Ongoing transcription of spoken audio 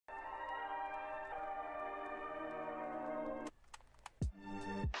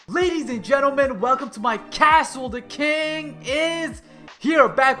Ladies and gentlemen, welcome to my castle. The king is here,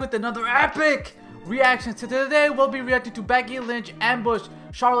 back with another epic reaction. Today we'll be reacting to Becky Lynch ambush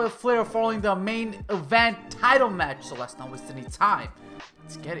Charlotte Flair following the main event title match. So let's not waste any time.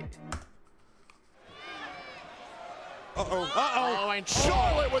 Let's get it. Oh, and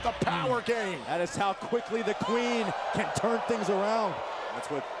Charlotte with a power game. That is how quickly the queen can turn things around. That's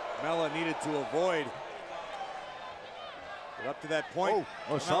what Mella needed to avoid. But up to that point,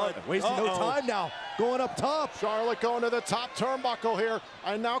 Charlotte wasting no time now, going up top. Charlotte going to the top turnbuckle here,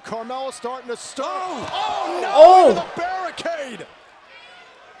 and now Carmella's starting to stir. Oh no! Into the barricade.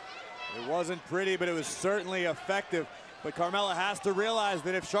 It wasn't pretty, but it was certainly effective. But Carmella has to realize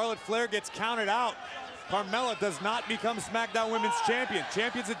that if Charlotte Flair gets counted out, Carmella does not become SmackDown Women's Champion.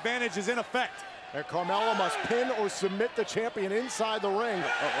 Champion's advantage is in effect. And Carmella must pin or submit the champion inside the ring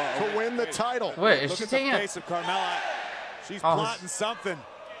to win the title. Wait, is Look she at the taking face of Carmella. She's plotting something.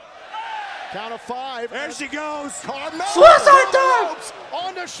 Count of 5. There she goes. Carmella suicide dive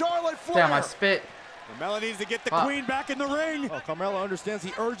on to Charlotte Flair. Damn, I spit. Carmella needs to get the queen back in the ring. Oh, Carmella understands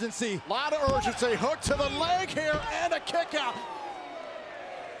the urgency. A lot of urgency. Hook to the leg here and a kick out.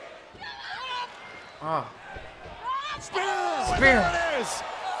 Spear! There it is!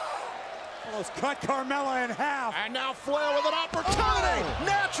 Almost cut Carmella in half. And now Flair with an opportunity.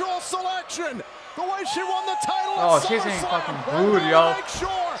 Natural selection. The way she won the title. Oh, she's getting fucking booed, yo.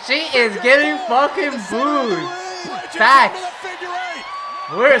 She is getting fucking booed. Facts.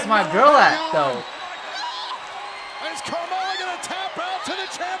 Where's my girl at, though? Is Carmella gonna tap out to the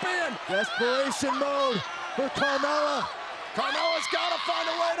champion? Desperation mode for Carmella. Carmella's got to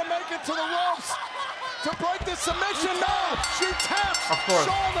find a way to make it to the ropes. To break the submission, no! She taps! Of course.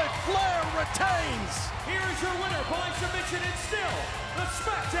 Charlotte Flair retains! Here is your winner by submission and still the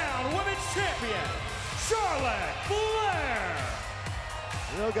SmackDown Women's Champion, Charlotte Flair!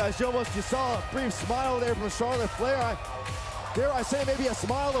 You know, guys, you saw a brief smile there from Charlotte Flair. Dare I say maybe a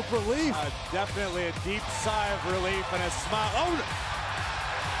smile of relief. Definitely a deep sigh of relief and a smile.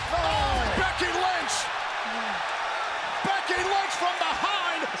 Oh, Becky Lynch! Becky Lynch from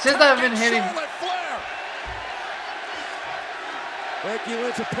behind! She's not even hitting. Charlotte Flair! Becky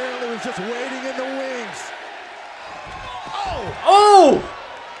Lynch apparently was just waiting in the wings. Oh!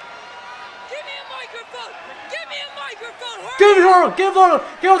 Give me a microphone! Give me a microphone!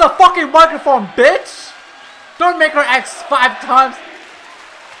 Give her the fucking microphone, bitch! Don't make her X 5 times.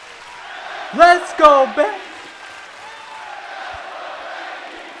 Let's go, bitch.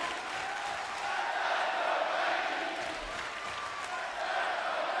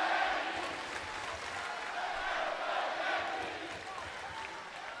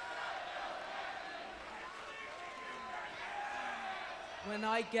 When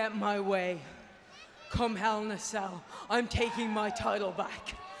I get my way, come Hell in a Cell, I'm taking my title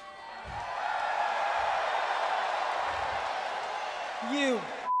back. You.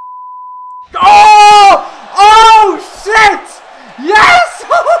 Oh! Oh, shit! Yes!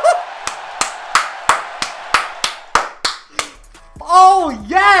 Oh,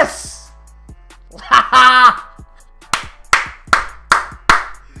 yes!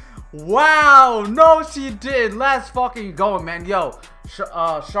 Wow, no she did. Let's fucking go, man. Yo,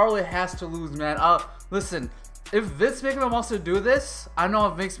 Charlotte has to lose, man. Listen, if Vince McMahon wants to do this, I know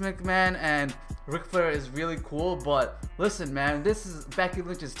Vince McMahon and Ric Flair is really cool, but listen, man, this is Becky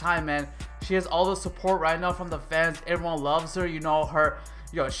Lynch's time, man. She has all the support right now from the fans. Everyone loves her, you know her.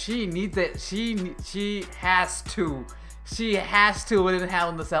 Yo, she needs it. She has to win in Hell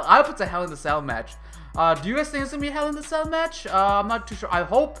in the Cell. I hope it's a Hell in the Cell match. Do you guys think it's gonna be a Hell in the Cell match? I'm not too sure. I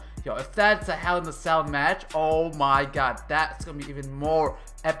hope. Yo, if that's a Hell in the Cell match, oh my god, that's gonna be even more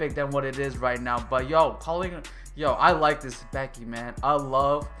epic than what it is right now. But yo, I like this Becky, man. I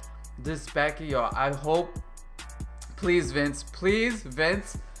love this Becky. Yo, I hope, please Vince, please,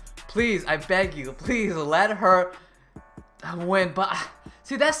 I beg you, please let her win. But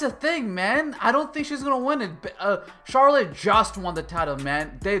see, that's the thing, man. I don't think she's gonna win it. Charlotte just won the title,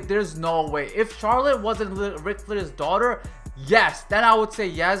 man. There's no way. If Charlotte wasn't Ric Flair's daughter, yes, then I would say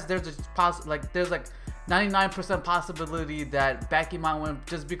yes. There's like 99% possibility that Becky might win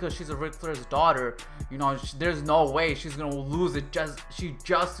just because she's a Ric Flair's daughter. You know, there's no way she's gonna lose it. She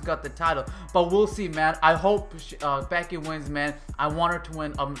just got the title, but we'll see, man. I hope Becky wins, man. I want her to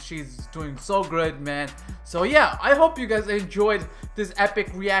win. She's doing so good, man. So yeah, I hope you guys enjoyed this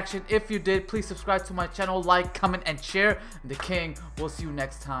epic reaction. If you did, please subscribe to my channel, like, comment, and share. The King. We'll see you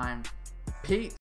next time. Peace.